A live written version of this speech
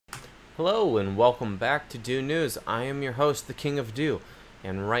Hello and welcome back to Do News. I am your host, the King of Do,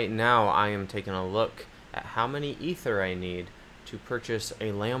 and right now I am taking a look at how many Ether I need to purchase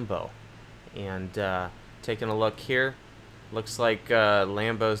a Lambo. And taking a look here, looks like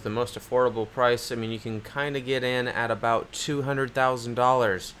Lambo is the most affordable price. I mean, you can kind of get in at about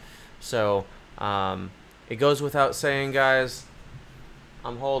 $200,000. So it goes without saying, guys,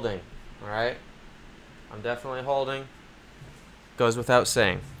 I'm holding. All right, I'm definitely holding. Goes without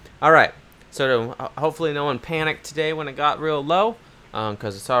saying. All right, so hopefully no one panicked today when it got real low,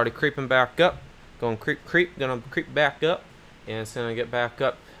 because it's already creeping back up. Gonna creep back up, and it's gonna get back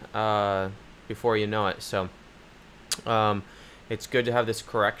up before you know it. So it's good to have this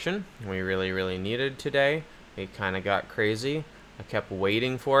correction. We really needed today. It kind of got crazy. I kept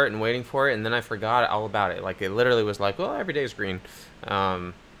waiting for it, and then I forgot all about it. Like, it literally was like, well, every day's green.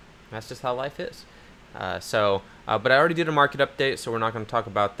 That's just how life is. But I already did a market update, so we're not going to talk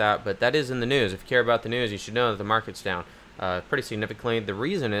about that. But that is in the news. If you care about the news, you should know that the market's down pretty significantly. The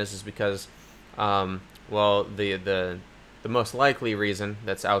reason is because, well, the most likely reason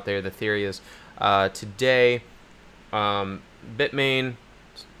that's out there, the theory is today, Bitmain,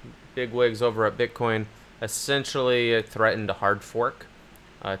 big wigs over at Bitcoin, essentially threatened a hard fork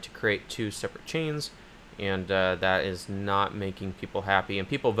to create two separate chains, and that is not making people happy. And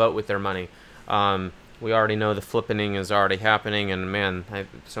people vote with their money. We already know the flippening is already happening, and man,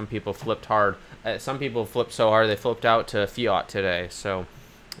 some people flipped hard. Some people flipped so hard they flipped out to fiat today. So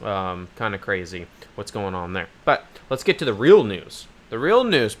kind of crazy what's going on there. But let's get to the real news. The real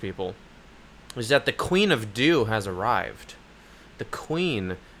news, people, is that the Queen of Do has arrived. The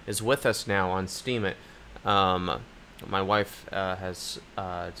Queen is with us now on Steemit. My wife has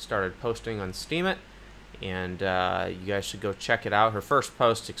started posting on Steemit, and you guys should go check it out. Her first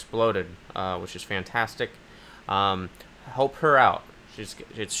post exploded, which is fantastic. Help her out.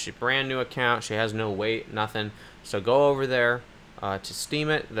 It's a brand new account. She has no weight, nothing. So go over there to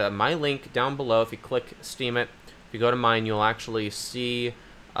Steemit. My link down below. If you click Steemit, if you go to mine, you'll actually see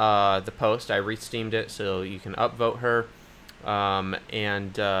the post. I re-steamed it, so you can upvote her.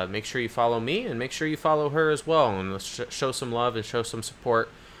 And make sure you follow me, and make sure you follow her as well, and let's show some love and show some support.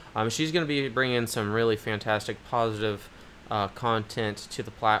 She's going to be bringing some really fantastic, positive content to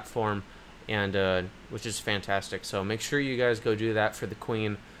the platform, and which is fantastic. So make sure you guys go do that for the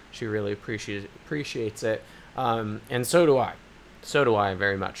Queen. She really appreciates it, and so do I. So do I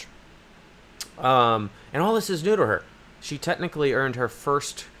very much. And all this is new to her. She technically earned her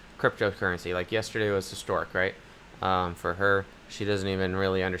first cryptocurrency. Like, yesterday was historic, right? For her. She doesn't even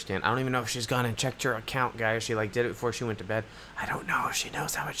really understand. I don't even know if she's gone and checked her account, guys. She did it before she went to bed. I don't know if she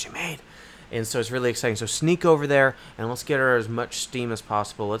knows how much she made. And so it's really exciting. So sneak over there and let's get her as much steam as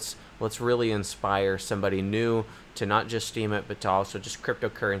possible. Let's really inspire somebody new to not just steam it, but to also just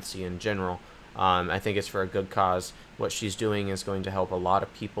cryptocurrency in general. I think it's for a good cause. What she's doing is going to help a lot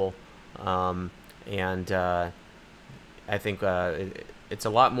of people. And I think it's a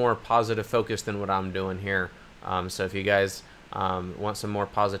lot more positive focus than what I'm doing here. So if you guys want some more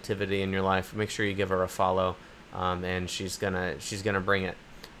positivity in your life, make sure you give her a follow, and she's gonna bring it.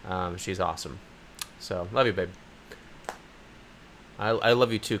 She's awesome. So love you, babe. I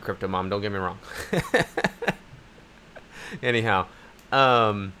love you too, Crypto Mom. Don't get me wrong. Anyhow,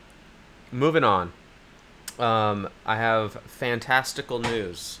 moving on. I have fantastical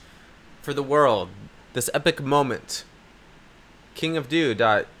news for the world. This epic moment. King of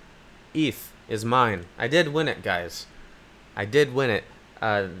Do.eth is mine. I did win it, guys. I did win it.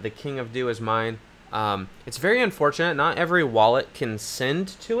 The King of Do is mine. It's very unfortunate. Not every wallet can send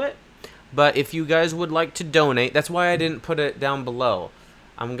to it. But if you guys would like to donate, that's why I didn't put it down below.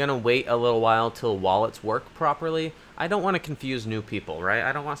 I'm going to wait a little while till wallets work properly. I don't want to confuse new people, right?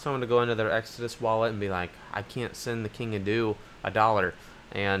 I don't want someone to go into their Exodus wallet and be like, I can't send the King of Do $1.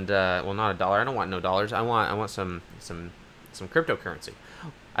 And, well, not $1. I don't want no dollars. I want some cryptocurrency.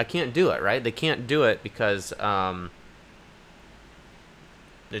 I can't do it, right? They can't do it because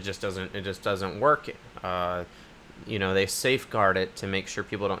it just doesn't work. You know, they safeguard it to make sure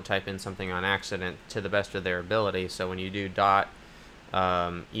people don't type in something on accident to the best of their ability. So when you do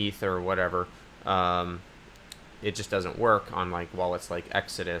 .eth or whatever, it just doesn't work on like wallets like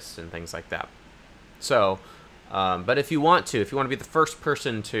Exodus and things like that. So, but if you want to be the first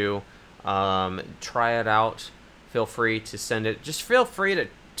person to try it out, feel free to send it. Just feel free to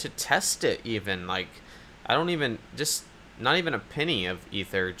test it even. Like, I don't even, just not even a penny of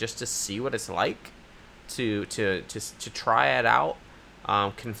Ether, just to see what it's like, to try it out,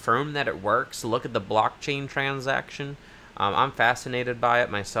 confirm that it works, look at the blockchain transaction. I'm fascinated by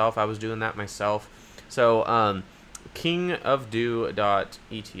it myself. I was doing that myself. So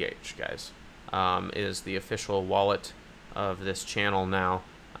kingofdo.eth, guys, is the official wallet of this channel now.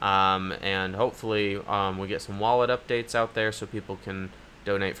 And hopefully we get some wallet updates out there so people can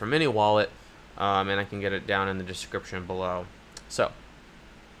donate from any wallet, and I can get it down in the description below. So,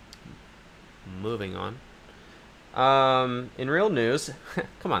 moving on. In real news,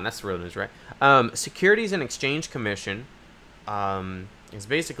 come on, that's real news, right? Securities and Exchange Commission is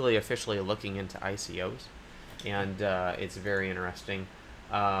basically officially looking into ICOs, and it's very interesting.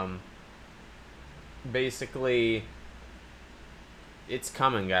 Basically, it's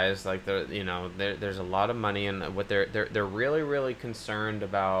coming, guys. Like, there's a lot of money, and what they're really concerned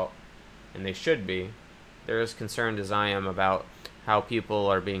about, and they should be. They're as concerned as I am about how people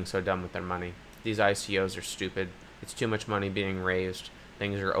are being so dumb with their money. These ICOs are stupid. It's too much money being raised.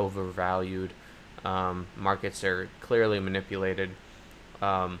 Things are overvalued. Markets are clearly manipulated.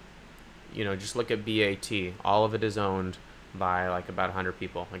 Just look at BAT. All of it is owned by like about 100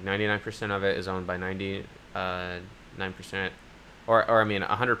 people. Like 99% of it is owned by 99%. Or I mean,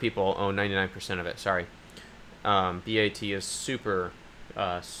 100 people own 99% of it. Sorry. BAT is super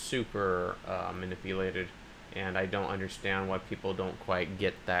manipulated, and I don't understand why people don't quite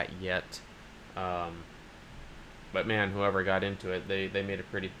get that yet. But man, whoever got into it, they made a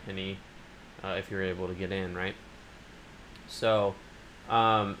pretty penny if you're able to get in, right? So,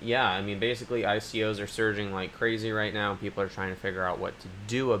 yeah, I mean, basically ICOs are surging like crazy right now. People are trying to figure out what to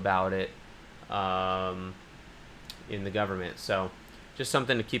do about it in the government. So, just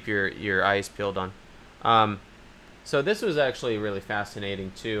something to keep your eyes peeled on. So this was actually really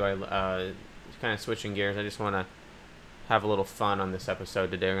fascinating too. I kind of switching gears. I just want to have a little fun on this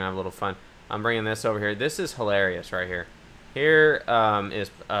episode today. We're gonna have a little fun. I'm bringing this over here. This is hilarious right here. Here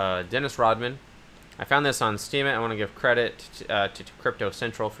is Dennis Rodman. I found this on Steemit. I want to give credit to Crypto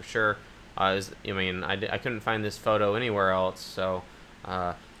Central for sure. I couldn't find this photo anywhere else, so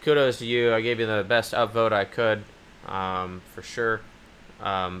kudos to you. I gave you the best upvote I could, for sure.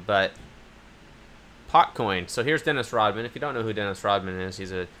 But Potcoin. So here's Dennis Rodman. If you don't know who Dennis Rodman is,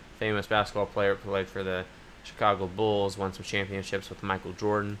 he's a famous basketball player. Played for the Chicago Bulls. Won some championships with Michael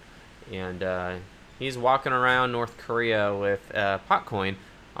Jordan. And he's walking around North Korea with Potcoin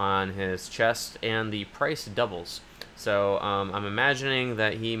on his chest, and the price doubles. So I'm imagining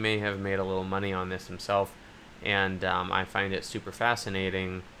that he may have made a little money on this himself. And I find it super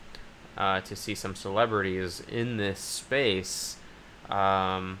fascinating to see some celebrities in this space.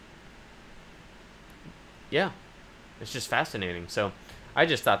 Yeah, it's just fascinating. So I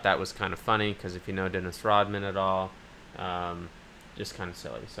just thought that was kind of funny, because if you know Dennis Rodman at all, just kind of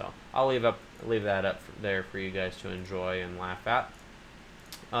silly. So I'll leave that up there for you guys to enjoy and laugh at.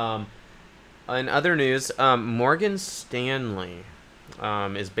 In other news, Morgan Stanley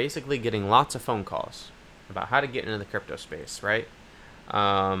is basically getting lots of phone calls about how to get into the crypto space, right?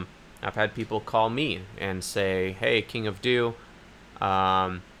 I've had people call me and say, "Hey, King of Do,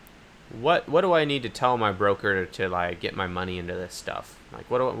 what do I need to tell my broker to like get my money into this stuff? Like,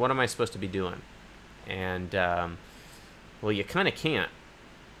 what am I supposed to be doing?" And well, you kind of can't.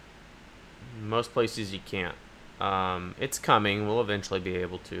 Most places you can't. It's coming. We'll eventually be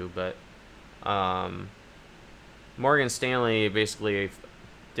able to, but Morgan Stanley basically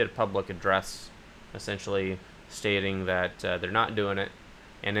did a public address, essentially stating that they're not doing it,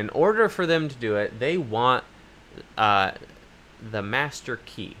 and in order for them to do it, they want the master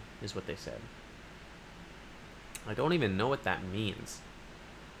key, is what they said. I don't even know what that means.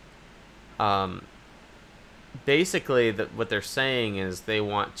 Basically, what they're saying is they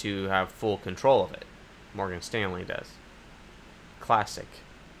want to have full control of it. Morgan Stanley does. Classic.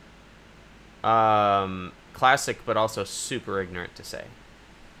 Classic, but also super ignorant to say.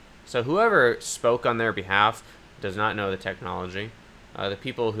 So whoever spoke on their behalf does not know the technology. The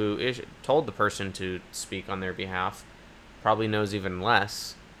people who told the person to speak on their behalf probably knows even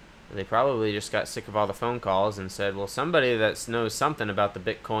less. They probably just got sick of all the phone calls and said, well, somebody that knows something about the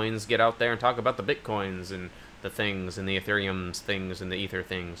Bitcoins, get out there and talk about the Bitcoins and the things and the Ethereum's things and the Ether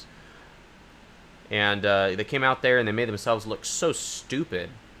things. And they came out there and they made themselves look so stupid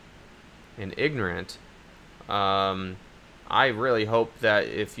and ignorant. I really hope that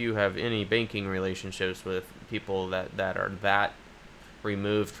if you have any banking relationships with people that are that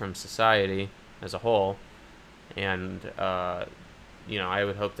removed from society as a whole, and I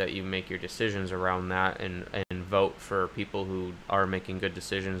would hope that you make your decisions around that and vote for people who are making good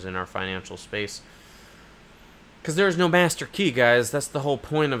decisions in our financial space. Because there's no master key, guys. That's the whole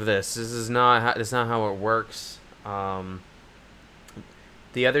point of this. This is not how it works.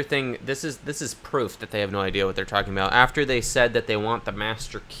 The other thing, this is proof that they have no idea what they're talking about. After they said that they want the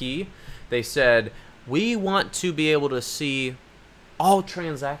master key, they said, We want to be able to see all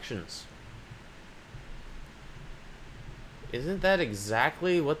transactions. Isn't that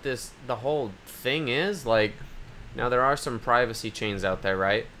exactly what the whole thing is? Like, now there are some privacy chains out there,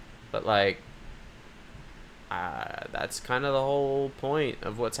 right? But like, that's kind of the whole point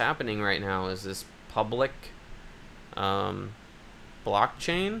of what's happening right now, is this public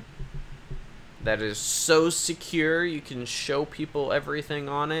blockchain that is so secure you can show people everything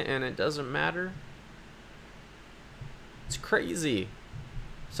on it and it doesn't matter. It's crazy.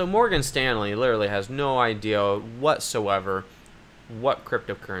 So Morgan Stanley literally has no idea whatsoever what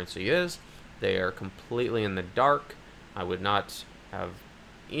cryptocurrency is. They are completely in the dark. I would not have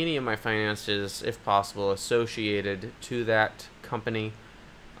any of my finances, if possible, associated to that company.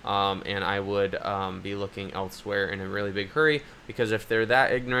 And I would be looking elsewhere in a really big hurry, because if they're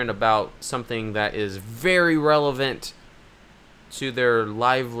that ignorant about something that is very relevant to their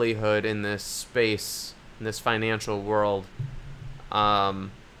livelihood in this space, in this financial world,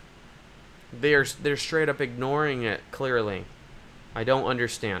 they're straight up ignoring it, clearly. I don't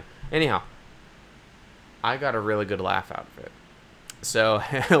understand. Anyhow, I got a really good laugh out of it. So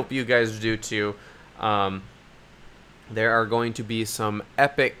I hope you guys do too. There are going to be some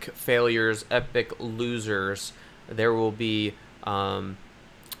epic failures, epic losers. There will be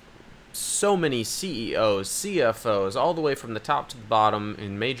so many CEOs, CFOs, all the way from the top to the bottom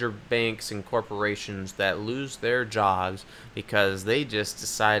in major banks and corporations that lose their jobs because they just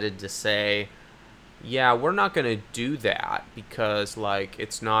decided to say, yeah, we're not going to do that because, like,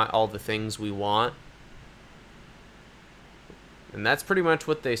 it's not all the things we want. And that's pretty much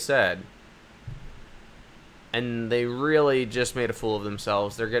what they said. And they really just made a fool of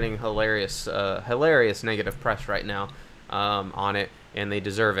themselves. They're getting hilarious negative press right now on it, and they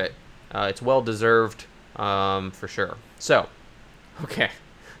deserve it. It's well deserved, for sure. So, okay,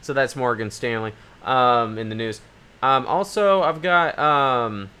 so that's Morgan Stanley in the news. Also, I've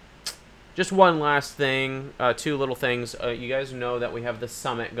got just one last thing, two little things. You guys know that we have the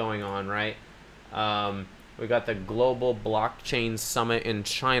summit going on, right? We got the Global Blockchain Summit in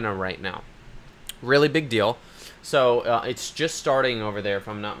China right now. Really big deal. So it's just starting over there, if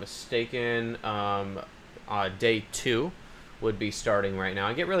I'm not mistaken. Day 2 would be starting right now.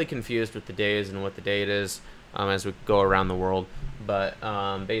 I get really confused with the days and what the date is as we go around the world. But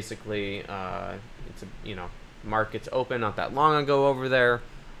basically, it's markets open not that long ago over there.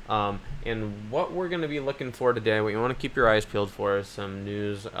 And what we're going to be looking for today, what you want to keep your eyes peeled for, is some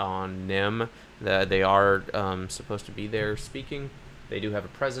news on NIM. That they are supposed to be there speaking. They do have a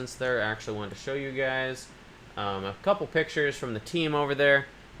presence there. I actually wanted to show you guys a couple pictures from the team over there.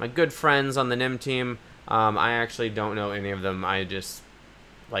 My good friends on the NIM team. I actually don't know any of them. I just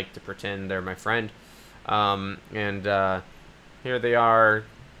like to pretend they're my friend. And here they are,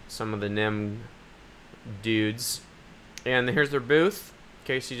 some of the NIM dudes. And here's their booth, in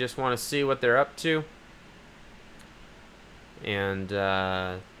case you just want to see what they're up to.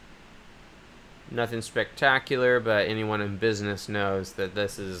 And nothing spectacular, but anyone in business knows that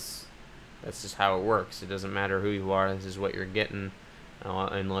that's just how it works. It doesn't matter who you are. This is what you're getting,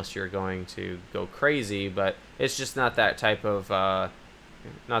 unless you're going to go crazy. But it's just not that type of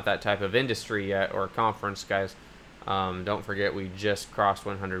industry yet, or conference, guys. Don't forget, we just crossed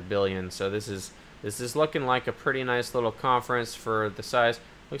 100 billion. So this is looking like a pretty nice little conference for the size.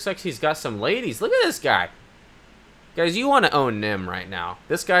 Looks like he's got some ladies. Look at this guy. Guys, you want to own NIM right now.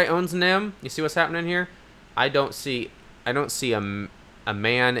 This guy owns NIM. You see what's happening here? I don't see a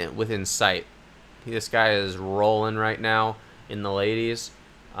man within sight. This guy is rolling right now in the ladies,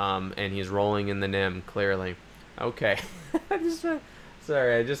 and he's rolling in the NIM, clearly. Okay.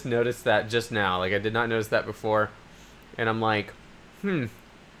 Sorry, I just noticed that just now. Like, I did not notice that before. And I'm like,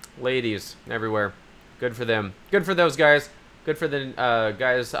 ladies everywhere. Good for them. Good for those guys. Good for the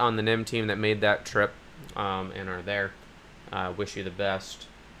guys on the NIM team that made that trip. And are there. Wish you the best,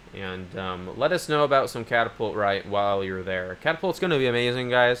 and let us know about some Catapult right while you're there. Catapult's going to be amazing,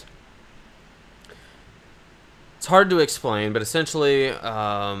 guys. It's hard to explain, but essentially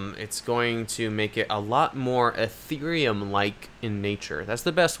it's going to make it a lot more Ethereum-like in nature. That's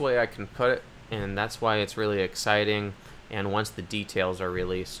the best way I can put it, and that's why it's really exciting. And once the details are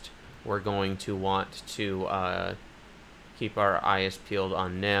released, we're going to want to keep our eyes peeled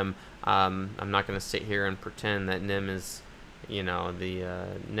on NIM. I'm not going to sit here and pretend that NIM is, the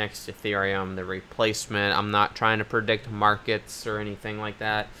next Ethereum, the replacement. I'm not trying to predict markets or anything like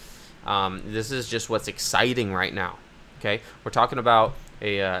that. This is just what's exciting right now. Okay, we're talking about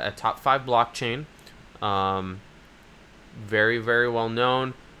a top 5 blockchain. Very, very well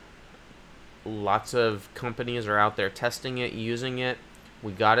known. Lots of companies are out there testing it, using it.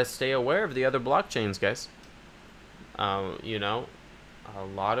 we got to stay aware of the other blockchains, guys. You know, a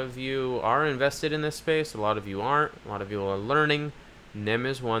lot of you are invested in this space. A lot of you aren't. A lot of you are learning. NIM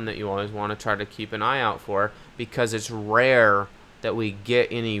is one that you always want to try to keep an eye out for, because it's rare that we get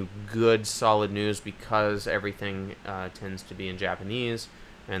any good solid news, because everything tends to be in Japanese,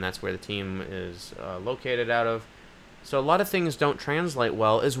 and that's where the team is located out of. So a lot of things don't translate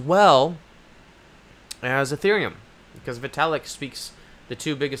well as Ethereum, because Vitalik speaks the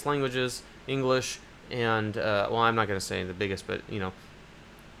two biggest languages, English and well, I'm not going to say the biggest, but you know,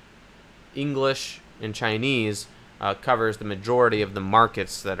 English and Chinese covers the majority of the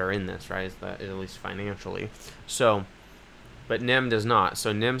markets that are in this, right? At least financially. So, but NIM does not.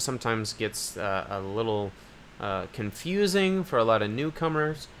 So NIM sometimes gets a little confusing for a lot of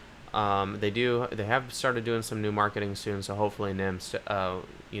newcomers. They have started doing some new marketing soon, so hopefully NIM,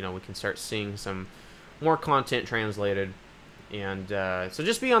 you know, we can start seeing some more content translated. And so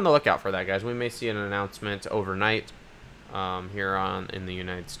just be on the lookout for that, guys. We may see an announcement overnight here in the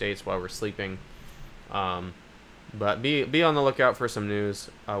United States while we're sleeping. But be on the lookout for some news.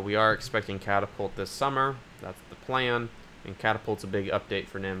 We are expecting Catapult this summer. That's the plan. And Catapult's a big update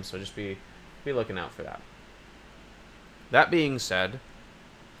for NIM, so just be looking out for that. That being said,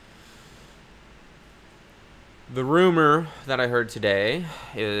 the rumor that I heard today,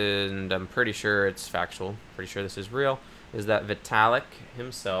 and I'm pretty sure it's factual, pretty sure this is real, is that Vitalik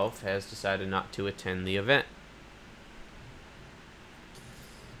himself has decided not to attend the event.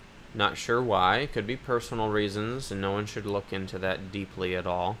 Not sure why. Could be personal reasons, and no one should look into that deeply at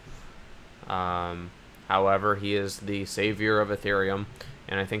all. However, he is the savior of Ethereum,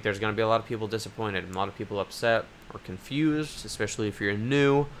 and I think there's going to be a lot of people disappointed, a lot of people upset or confused, especially if you're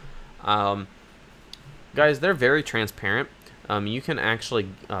new. Guys, they're very transparent. You can actually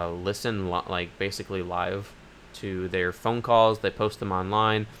listen like basically live to their phone calls. They post them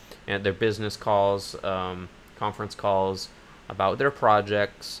online, and their business calls, conference calls about their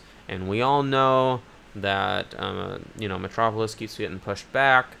projects. And we all know that you know, Metropolis keeps getting pushed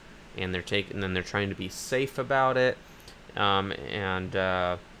back, and they're trying to be safe about it.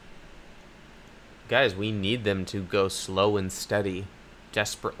 Guys, we need them to go slow and steady,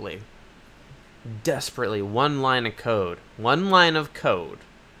 desperately. One line of code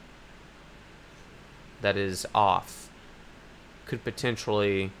that is off could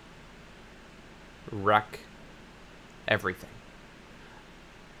potentially wreck everything.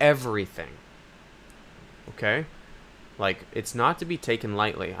 Okay? Like, it's not to be taken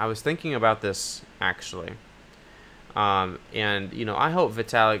lightly. I was thinking about this, actually. And, you know, I hope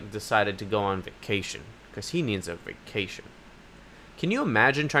Vitalik decided to go on vacation, because he needs a vacation. Can you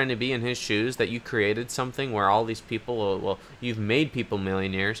imagine trying to be in his shoes, that you created something where all these people, well, you've made people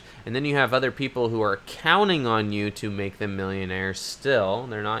millionaires, and then you have other people who are counting on you to make them millionaires still.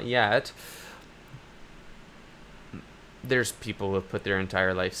 They're not yet. There's people who have put their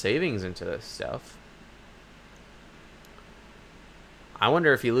entire life savings into this stuff. I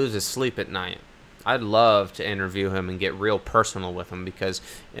wonder if he loses sleep at night. I'd love to interview him and get real personal with him, because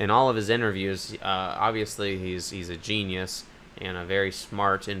in all of his interviews, obviously he's a genius and a very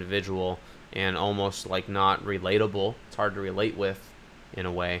smart individual, and almost like not relatable. It's hard to relate with in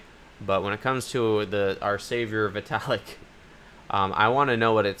a way. But when it comes to our savior Vitalik, I want to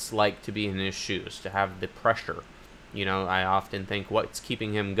know what it's like to be in his shoes, to have the pressure. You know, I often think, what's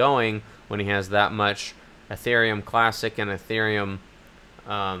keeping him going when he has that much Ethereum Classic and Ethereum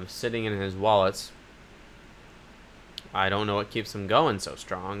sitting in his wallets? I don't know what keeps him going so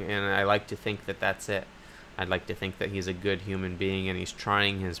strong, and I like to think that that's it. I'd like to think that he's a good human being and he's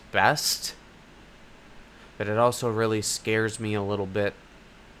trying his best. But it also really scares me a little bit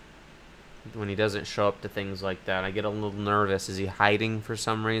when he doesn't show up to things like that. I get a little nervous. Is he hiding for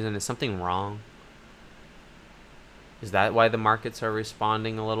some reason? Is something wrong? Is that why the markets are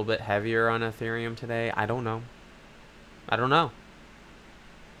responding a little bit heavier on Ethereum today? I don't know. I don't know.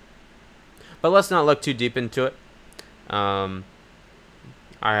 But let's not look too deep into it.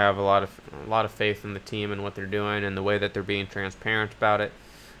 I have a lot of faith in the team and what they're doing and the way that they're being transparent about it.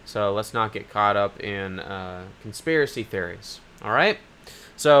 So let's not get caught up in conspiracy theories. All right.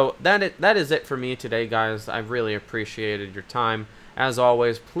 So that is it for me today, guys. I really appreciated your time. As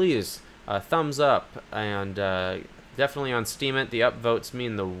always, please thumbs up, and definitely on Steemit. The upvotes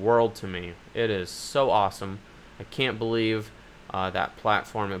mean the world to me. It is so awesome. I can't believe that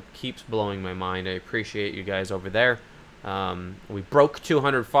platform. It keeps blowing my mind. I appreciate you guys over there. We broke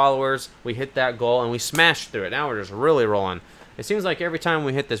 200 followers. We hit that goal and we smashed through it. Now we're just really rolling. It seems like every time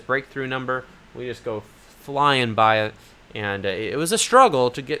we hit this breakthrough number, we just go flying by it. And it was a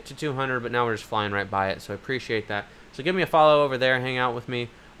struggle to get to 200, but now we're just flying right by it. So I appreciate that. So give me a follow over there, hang out with me,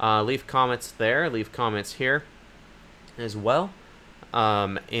 leave comments there, leave comments here as well,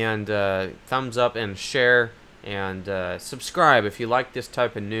 and thumbs up and share, and subscribe if you like this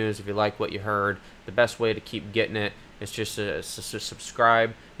type of news, if you like what you heard. The best way to keep getting it is just to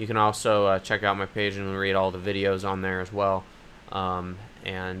subscribe. You can also check out my page and read all the videos on there as well.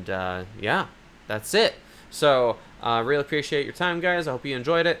 Yeah, that's it. So really appreciate your time, guys. I hope you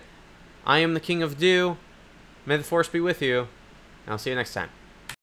enjoyed it. I am the King of Do. May the Force be with you, and I'll see you next time.